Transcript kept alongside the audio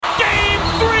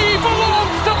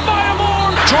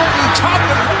Gordon top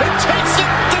and takes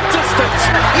it the distance.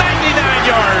 99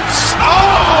 yards.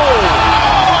 Oh!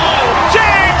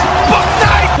 James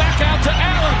Bouknight! Back out to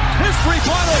Allen. His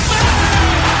three-pointer.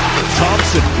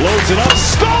 Thompson loads it up.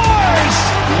 Scores!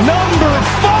 Number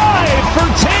 5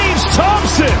 for Taves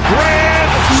Thompson.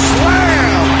 Grand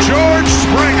slam. George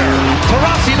Springer.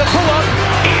 Taurasi the pull-up.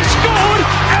 He's good.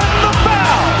 And the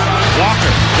foul.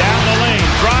 Walker down the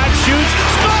lane. Drive, shoots,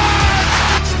 scores!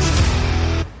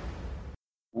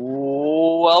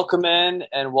 Welcome in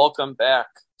and welcome back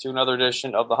to another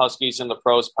edition of the Huskies and the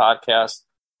Pros podcast.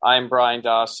 I'm Brian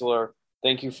Dossler.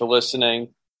 Thank you for listening.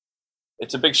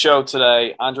 It's a big show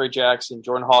today. Andre Jackson,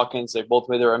 Jordan Hawkins, they both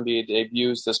made their NBA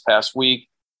debuts this past week.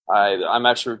 I'm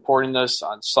actually recording this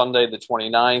on Sunday, the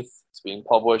 29th. It's being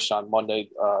published on Monday,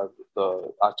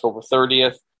 the October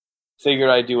 30th. Figured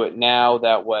I'd do it now.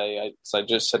 That way, I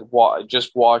just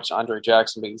watched Andre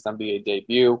Jackson make his NBA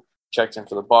debut. Checked in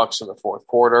for the Bucks in the fourth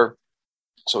quarter.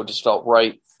 So it just felt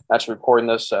right. Actually recording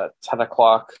this at 10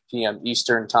 o'clock p.m.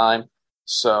 Eastern time.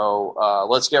 So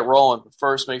let's get rolling. But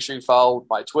first, make sure you follow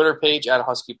my Twitter page at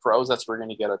Husky Pros. That's where you're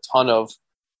going to get a ton of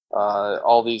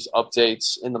all these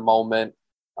updates in the moment.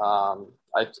 I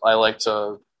like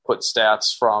to put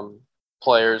stats from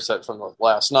players from the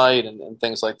last night and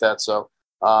things like that. So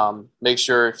make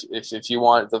sure if you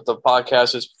want, the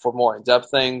podcast is for more in-depth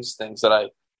things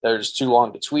that are just too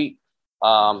long to tweet.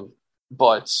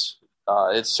 But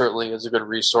it certainly is a good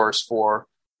resource for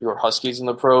your Huskies and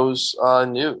the Pros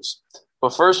news.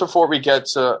 But first, before we get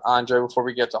to Andre, before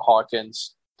we get to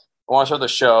Hawkins, I want to start the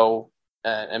show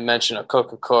and mention a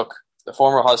Cook, the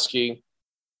former Husky.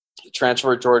 He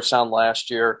transferred to Georgetown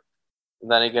last year. And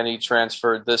then again, he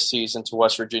transferred this season to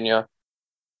West Virginia.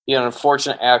 He had an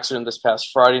unfortunate accident this past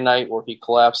Friday night where he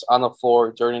collapsed on the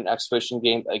floor during an exhibition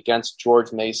game against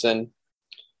George Mason.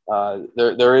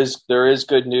 There is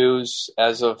good news.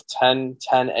 As of 10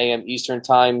 a.m. Eastern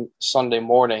time Sunday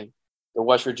morning, the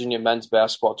West Virginia men's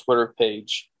basketball Twitter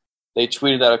page, they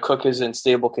tweeted that a Cook is in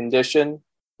stable condition,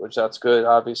 which that's good,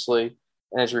 obviously,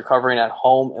 and is recovering at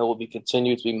home and will be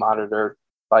continued to be monitored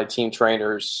by team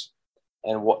trainers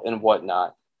and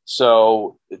whatnot.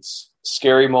 So it's a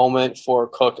scary moment for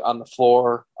Cook on the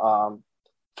floor. From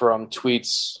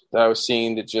tweets that I was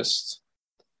seeing that just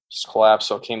collapsed,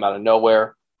 so it came out of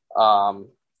nowhere.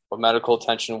 But medical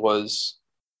attention was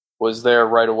there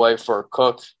right away for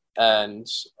Cook, and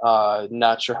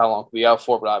not sure how long he'll be out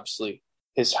for, but obviously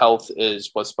his health is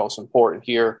what's most important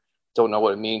here. Don't know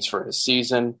what it means for his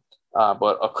season,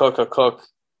 but a Cook,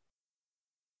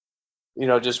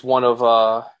 just one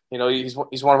of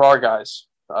he's one of our guys.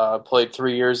 Played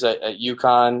 3 years at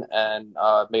UConn and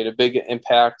made a big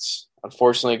impact.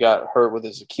 Unfortunately, got hurt with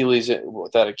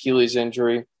that Achilles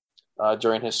injury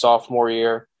during his sophomore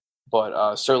year.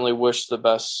 But certainly wish the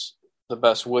best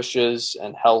wishes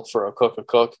and health for a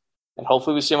Cook, and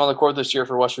hopefully we see him on the court this year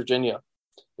for West Virginia.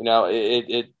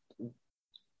 It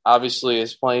obviously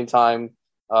his playing time.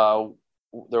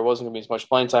 There wasn't going to be as much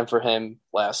playing time for him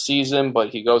last season, but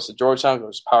he goes to Georgetown,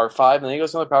 goes to Power 5, and then he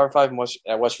goes to another Power 5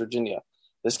 at West Virginia.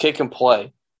 This kid can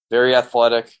play, very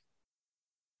athletic,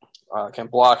 can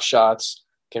block shots,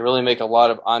 can really make a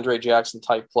lot of Andre Jackson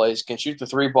type plays, can shoot the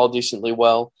three ball decently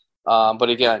well. But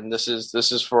again, this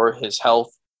is for his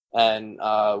health, and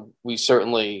we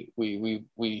certainly want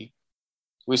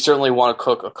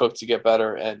a Cook to get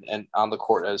better and on the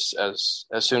court as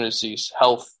soon as his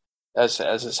health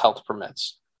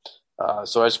permits.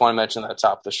 So I just want to mention that at the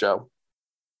top of the show.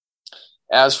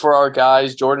 As for our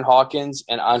guys, Jordan Hawkins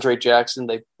and Andre Jackson,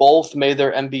 they both made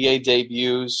their NBA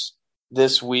debuts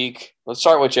this week. Let's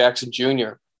start with Jackson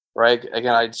Jr., right?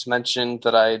 Again, I just mentioned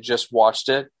that I had just watched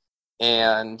it,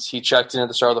 and he checked in at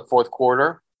the start of the fourth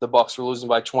quarter. The Bucks were losing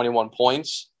by 21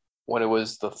 points. When it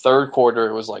was the third quarter,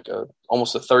 it was like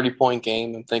almost a 30-point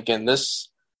game. I'm thinking this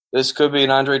could be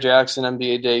an Andre Jackson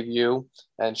NBA debut,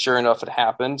 and sure enough, it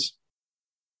happened.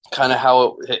 Kind of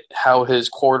how his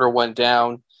quarter went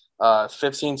down.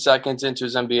 15 seconds into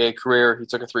his NBA career, he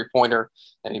took a three-pointer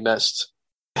and he missed.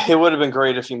 It would have been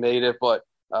great if he made it, but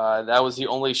that was the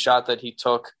only shot that he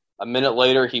took. A minute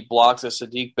later, he blocked a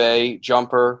Sadiq Bey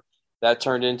jumper. That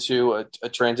turned into a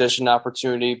transition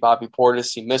opportunity. Bobby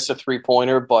Portis, he missed a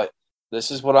three-pointer, but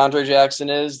this is what Andre Jackson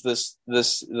is.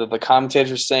 The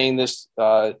commentators saying this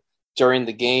during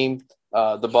the game.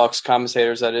 The Bucks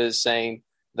commentators, that is, saying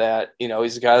that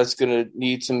he's a guy that's going to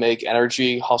need to make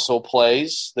energy hustle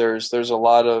plays. There's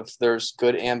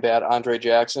good and bad Andre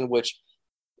Jackson, which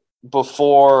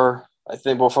before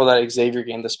that Xavier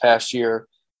game this past year,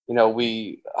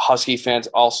 we Husky fans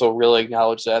also really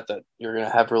acknowledge that you're going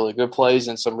to have really good plays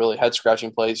and some really head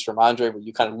scratching plays from Andre, but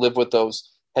you kind of live with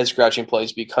those head-scratching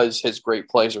plays because his great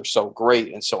plays are so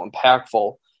great and so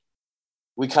impactful.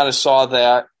 We kind of saw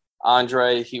that.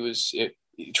 Andre, he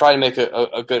tried to make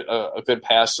a good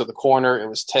pass to the corner. It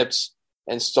was tipped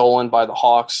and stolen by the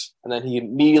Hawks, and then he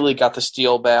immediately got the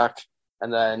steal back,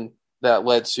 and then that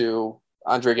led to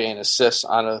Andre getting an assist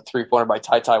on a three-pointer by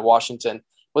Ty Washington.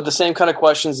 With the same kind of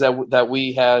questions that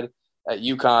we had at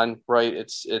UConn, right?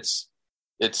 It's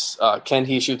can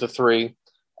he shoot the three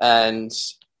and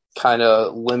kind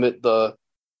of limit the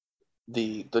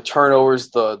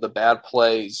turnovers, the bad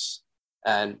plays,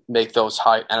 and make those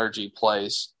high energy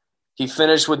plays. He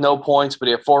finished with no points, but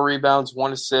he had 4 rebounds,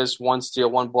 1 assist, 1 steal,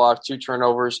 1 block, 2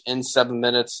 turnovers in 7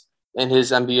 minutes in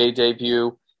his NBA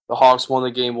debut. The Hawks won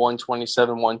the game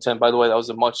 127-110. By the way, that was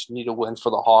a much-needed win for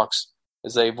the Hawks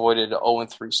as they avoided an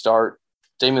 0-3 start.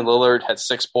 Damian Lillard had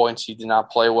 6 points. He did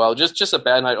not play well. Just a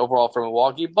bad night overall for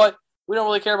Milwaukee, but we don't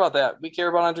really care about that. We care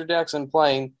about Andre Jackson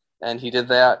playing, and he did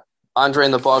that. Andre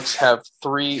and the Bucks have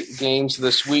 3 games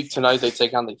this week. Tonight they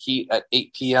take on the Heat at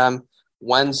 8 p.m.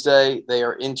 Wednesday, they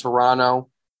are in Toronto.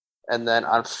 And then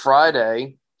on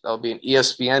Friday, there'll be an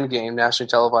ESPN game, nationally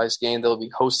televised game. They'll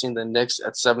be hosting the Knicks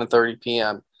at 7:30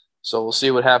 p.m. So we'll see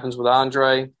what happens with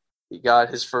Andre. He got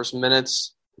his first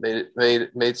minutes,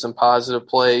 made some positive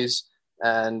plays,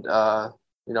 and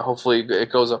hopefully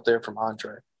it goes up there from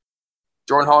Andre.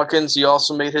 Jordan Hawkins, he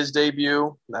also made his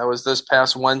debut. That was this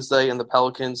past Wednesday in the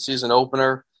Pelicans season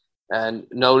opener. And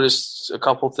noticed a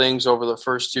couple things over the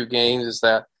first 2 games is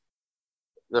that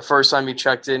the first time he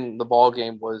checked in the ball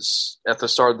game was at the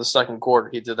start of the second quarter.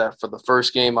 He did that for the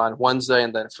first game on Wednesday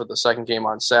and then for the second game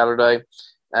on Saturday.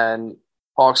 And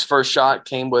Hawks' first shot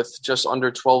came with just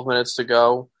under 12 minutes to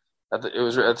go. It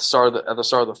was at the start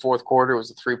of the fourth quarter. It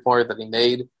was a 3-pointer that he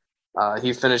made.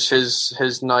 He finished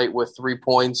his night with 3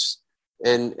 points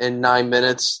in 9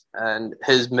 minutes, and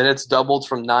his minutes doubled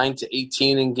from 9 to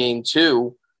 18 in game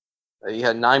 2. He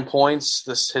had 9 points.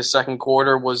 His second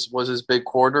quarter was his big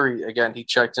quarter. He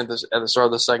checked in at the start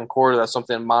of the second quarter. That's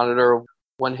something to monitor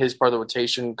when his part of the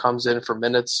rotation comes in for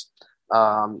minutes.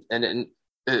 Very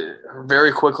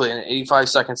quickly, in an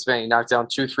 85-second span, he knocked down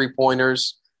 2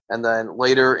 3-pointers. And then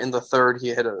later in the third, he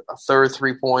hit a third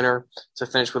 3-pointer to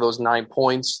finish with those 9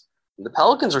 points. And the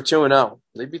Pelicans are 2-0.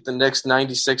 They beat the Knicks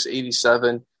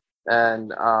 96-87.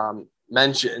 And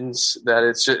mentions that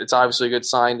it's obviously a good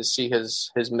sign to see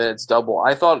his minutes double.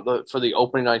 I thought for the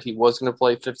opening night he was going to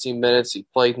play 15 minutes. He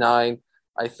played 9.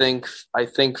 I think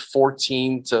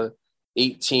 14 to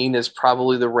 18 is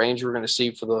probably the range we're going to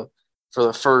see for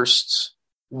the first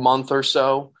month or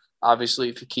so. Obviously,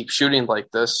 if he keeps shooting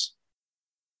like this,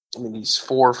 I mean, he's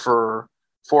 4 for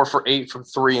 8 from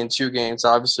 3 in 2 games.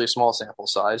 Obviously, a small sample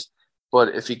size,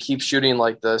 but if he keeps shooting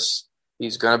like this,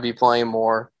 he's going to be playing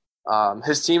more.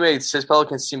 His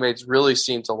Pelicans teammates really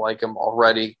seem to like him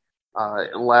already.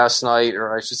 Last night,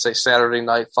 or I should say Saturday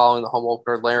night, following the home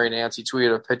opener, Larry Nance, he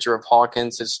tweeted a picture of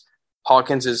Hawkins.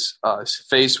 Hawkins'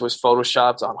 face was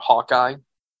photoshopped on Hawkeye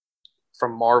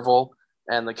from Marvel,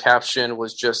 and the caption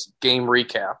was just game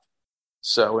recap.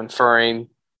 So inferring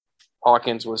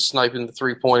Hawkins was sniping the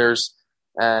 3-pointers,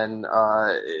 and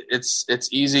it's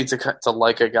easy to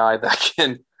like a guy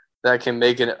that can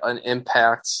make an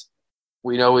impact.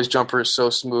 We know his jumper is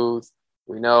so smooth.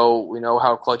 We know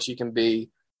how clutch he can be.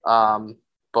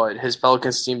 But his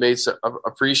Pelicans teammates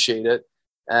appreciate it.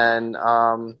 And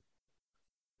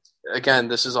again,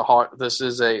 this is a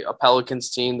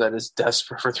Pelicans team that is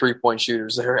desperate for 3-point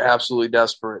shooters. They're absolutely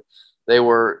desperate. They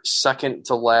were second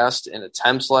to last in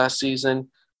attempts last season.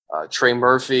 Trey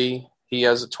Murphy, he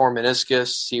has a torn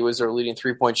meniscus. He was their leading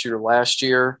 3-point shooter last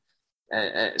year.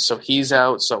 And so he's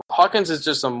out. So Hawkins is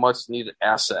just a much-needed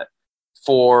asset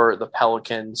for the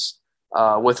Pelicans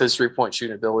with his 3-point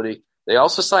shooting ability. They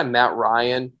also signed Matt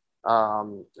Ryan,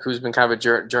 who's been kind of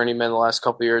a journeyman the last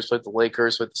couple of years with the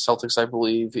Lakers, with the Celtics, I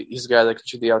believe. He's a guy that can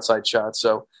shoot the outside shot.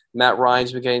 So Matt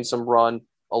Ryan's been getting some run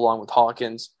along with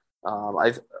Hawkins.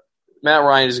 Matt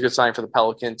Ryan is a good sign for the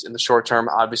Pelicans in the short term.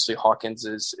 Obviously, Hawkins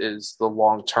is the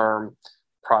long-term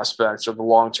prospect or the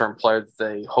long-term player that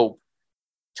they hope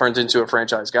turns into a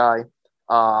franchise guy.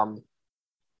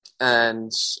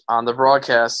 And on the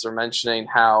broadcast, they're mentioning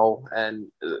how,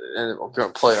 and I'm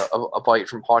going to play a bite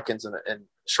from Hawkins and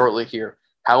shortly here,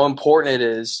 how important it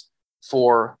is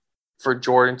for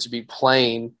Jordan to be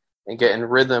playing and get in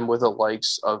rhythm with the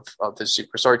likes of his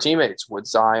superstar teammates, with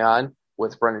Zion,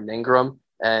 with Brendan Ingram,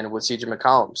 and with CJ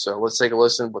McCollum. So let's take a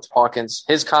listen with Hawkins,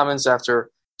 his comments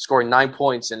after scoring 9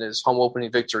 points in his home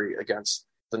opening victory against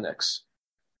the Knicks.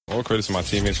 All credit to my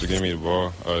teammates for giving me the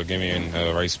ball, getting me in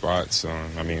the right spots.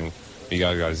 We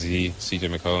got Z, CJ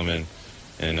McCollum,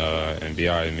 and BI.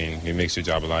 I mean, it makes your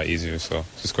job a lot easier. So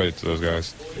just credit to those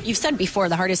guys. You've said before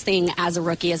the hardest thing as a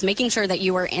rookie is making sure that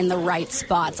you are in the right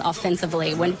spots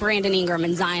offensively. When Brandon Ingram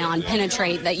and Zion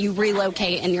penetrate, that you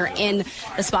relocate and you're in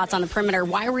the spots on the perimeter.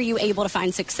 Why were you able to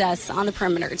find success on the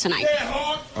perimeter tonight?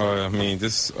 I mean,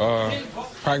 just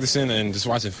practicing and just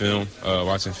watching film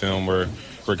where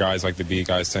guys like to be,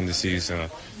 guys' tendencies,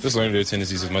 just learning their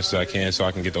tendencies as much as I can so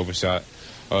I can get the overshot.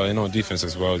 And on defense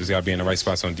as well. Just got to be in the right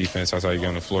spots on defense. That's how you get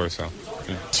on the floor. So,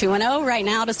 2-0 right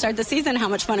now to start the season. How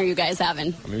much fun are you guys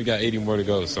having? I mean, we got 80 more to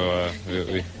go, so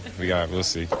we'll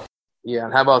see. Yeah,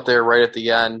 and how about there right at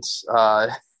the end?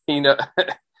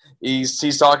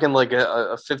 He's talking like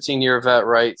a 15-year vet,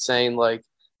 right? Saying like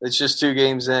it's just 2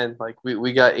 games in. Like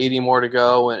we got 80 more to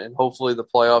go, and hopefully the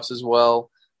playoffs as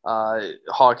well.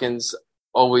 Hawkins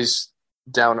always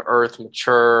down to earth,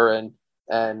 mature,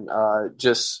 and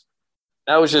just.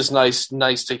 That was just nice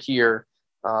to hear.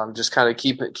 Just kind of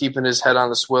keeping his head on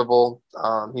the swivel.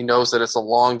 He knows that it's a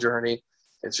long journey.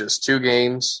 It's just 2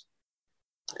 games,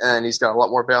 and he's got a lot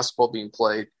more basketball being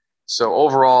played. So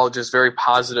overall, just very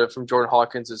positive from Jordan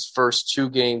Hawkins. His first 2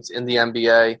 games in the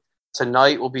NBA.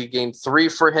 Tonight will be game 3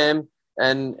 for him,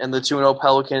 and the 2-0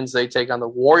 Pelicans. They take on the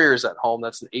Warriors at home.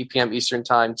 That's an 8 p.m. Eastern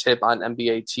time tip on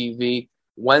NBA TV.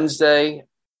 Wednesday,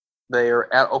 they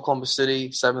are at Oklahoma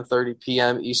City, 7:30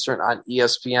 p.m. Eastern on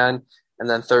ESPN. And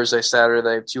then Thursday, Saturday,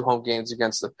 they have 2 home games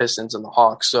against the Pistons and the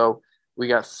Hawks. So we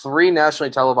got 3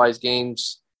 nationally televised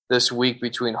games this week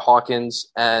between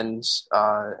Hawkins and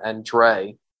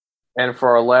Dre. And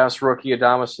for our last rookie,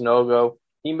 Adama Sanogo,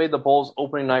 he made the Bulls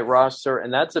opening night roster,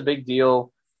 and that's a big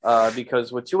deal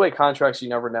because with 2-way contracts, you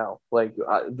never know. Like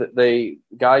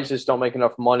guys just don't make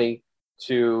enough money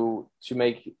to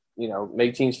make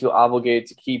teams feel obligated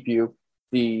to keep you.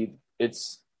 The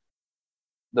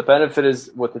benefit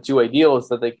is with the 2-way deal is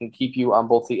that they can keep you on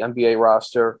both the NBA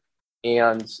roster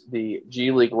and the G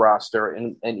League roster,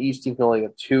 and each team can only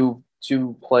have two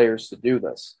players to do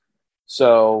this.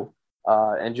 So,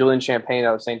 and Julian Champagne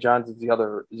out of St. John's is the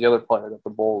other player that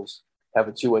the Bulls have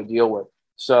a 2-way deal with.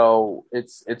 So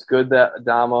it's good that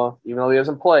Adama, even though he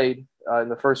hasn't played in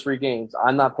the first 3 games,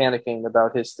 I'm not panicking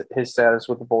about his status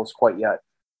with the Bulls quite yet.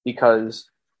 Because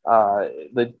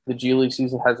the G League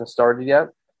season hasn't started yet.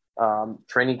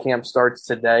 Training camp starts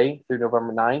today through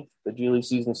November 9th. The G League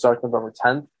season starts November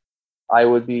 10th. I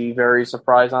would be very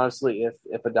surprised, honestly,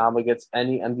 if Adama gets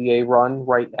any NBA run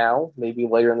right now, maybe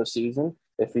later in the season,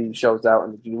 if he shows out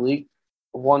in the G League.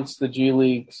 Once the G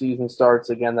League season starts,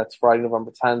 again, that's Friday,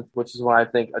 November 10th, which is when I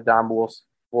think Adama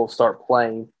will start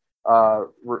playing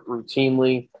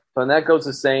routinely. So, and that goes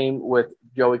the same with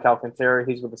Joey Calcaterra.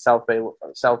 He's with the South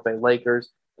Bay Lakers.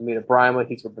 Amina Bryma,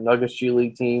 he's with the Nuggets G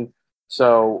League team.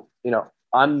 So,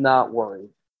 I'm not worried.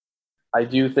 I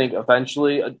do think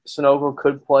eventually Sanogo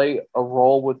could play a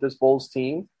role with this Bulls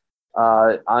team.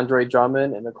 Andre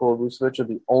Drummond and Nikola Vucevic are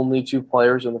the only 2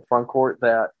 players in the front court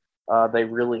that they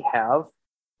really have.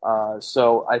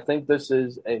 So I think this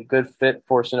is a good fit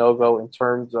for Sanogo in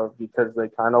terms of because they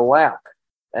kind of lack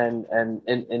and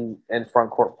front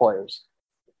court players.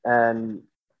 And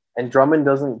Drummond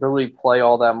doesn't really play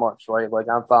all that much, right? Like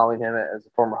I'm following him as a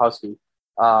former Husky.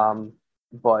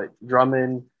 But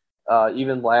Drummond,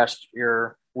 even last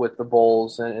year with the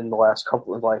Bulls and in the last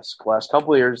couple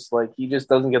of years, like he just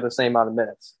doesn't get the same amount of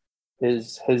minutes.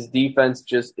 His defense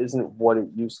just isn't what it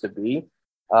used to be,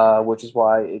 which is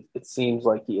why it seems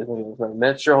like he isn't getting as many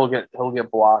minutes. Sure, he'll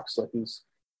get blocks. Like he's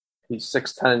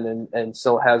 6'10" and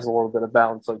still has a little bit of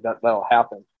bounce. Like that'll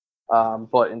happen.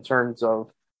 But in terms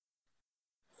of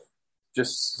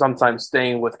just sometimes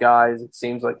staying with guys, it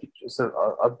seems like he's just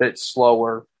a bit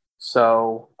slower.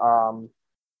 So,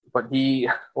 but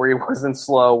where he wasn't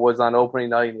slow was on opening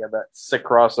night. He had that sick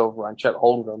crossover on Chet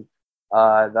Holmgren.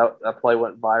 That play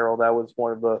went viral. That was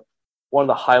one of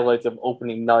the highlights of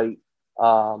opening night.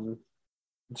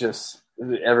 Just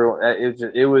everyone.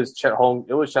 It was Chet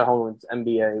Holmgren's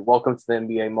NBA. Welcome to the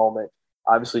NBA moment.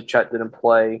 Obviously, Chet didn't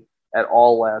play at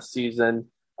all last season,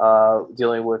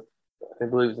 dealing with I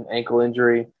believe it was an ankle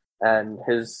injury. And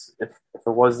if it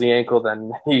was the ankle,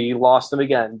 then he lost him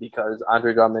again because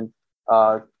Andre Drummond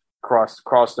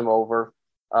crossed him over.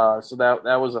 So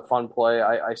that was a fun play.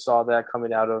 I saw that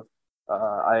coming out of.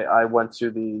 I went to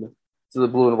the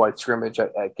blue and white scrimmage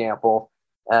at Gamble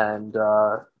and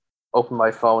opened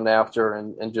my phone after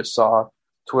and just saw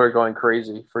Twitter going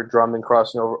crazy for Drummond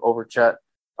crossing over Chet.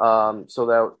 So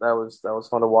that was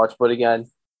fun to watch. But again,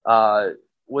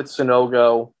 with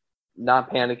Sanogo,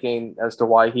 not panicking as to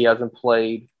why he hasn't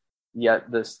played yet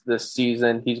this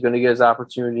season. He's going to get his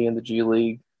opportunity in the G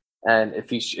League. And if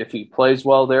he plays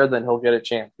well there, then he'll get a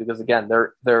chance because again,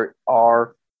 there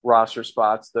are roster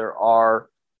spots, there are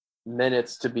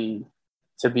minutes to be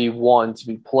won, to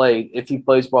be played if he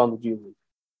plays well in the G League.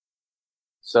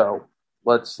 So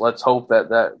let's hope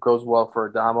that goes well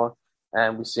for Adama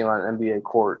and we see him on an NBA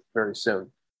court very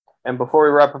soon. And before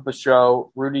we wrap up the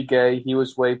show, Rudy Gay, he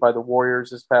was waived by the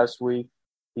Warriors this past week.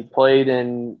 He played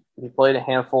a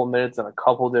handful of minutes in a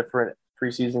couple different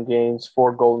preseason games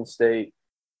for Golden State.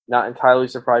 Not entirely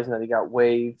surprising that he got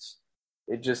waived.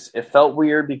 It felt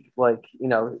weird,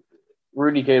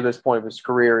 Rudy Gay at this point of his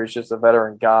career is just a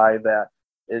veteran guy that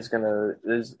is gonna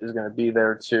be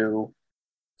there to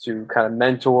kind of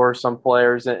mentor some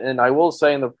players. And I will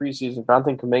say in the preseason,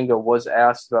 Jonathan Kuminga was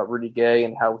asked about Rudy Gay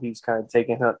and how he's kind of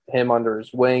taken him under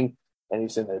his wing, and he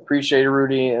said they appreciated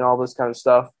Rudy and all this kind of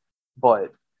stuff.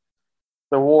 But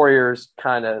the Warriors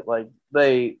kind of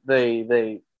they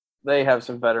have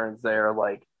some veterans there,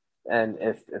 and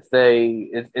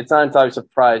it's not entirely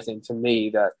surprising to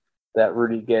me that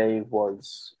Rudy Gay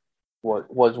was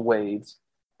waived.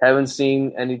 Haven't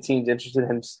seen any teams interested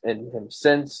in him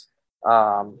since.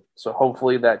 So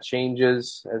hopefully that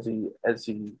changes as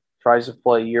he tries to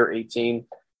play year 18.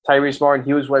 Tyrese Martin,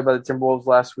 he was waived by the Timberwolves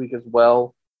last week as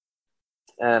well,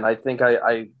 and I think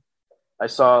I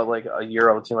saw a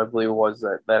Euro team, I believe it was,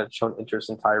 that had shown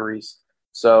interest in Tyrese.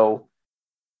 So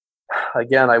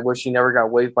again, I wish he never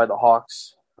got waived by the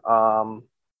Hawks.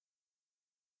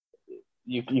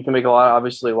 You can make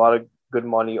obviously a lot of good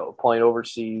money playing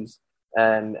overseas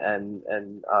and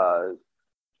a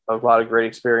lot of great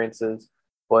experiences,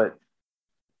 but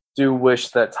do wish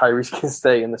that Tyrese can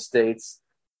stay in the States.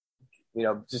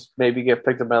 Just maybe get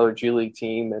picked up another G League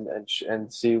team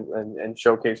and see and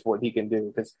showcase what he can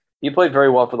do, because he played very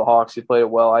well for the Hawks. He played it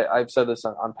well. I've said this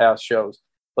on past shows.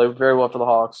 Played very well for the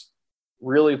Hawks.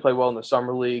 Really played well in the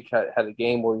summer league. Had a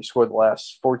game where he scored the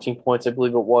last 14 points, I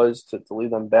believe it was, to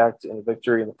lead them back in a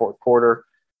victory in the fourth quarter.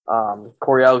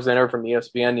 Corey Alexander from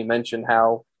ESPN, he mentioned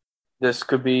how this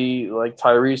cocould be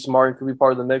Tyrese Martin could be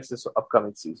part of the mix this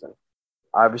upcoming season.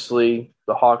 Obviously,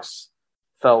 the Hawks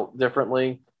felt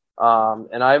differently.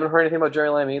 And I haven't heard anything about Jerry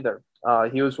Lamb either.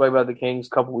 He was waived by the Kings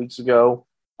a couple weeks ago.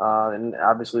 And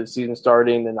obviously the season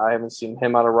starting, and I haven't seen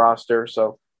him on a roster.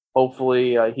 So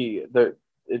hopefully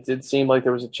it did seem like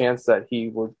there was a chance that he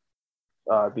would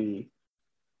be,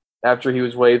 after he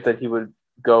was waived, that he would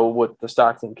go with the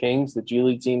Stockton Kings, the G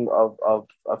League team of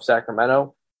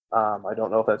Sacramento. I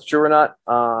don't know if that's true or not,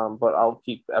 but I'll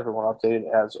keep everyone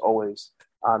updated as always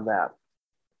on that.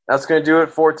 That's going to do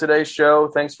it for today's show.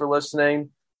 Thanks for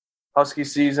listening. Husky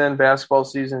season, basketball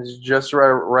season is just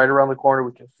right around the corner.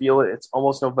 We can feel it. It's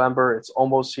almost November. It's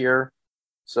almost here.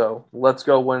 So let's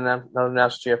go win another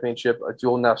national championship, a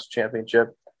dual national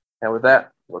championship. And with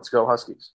that, let's go Huskies.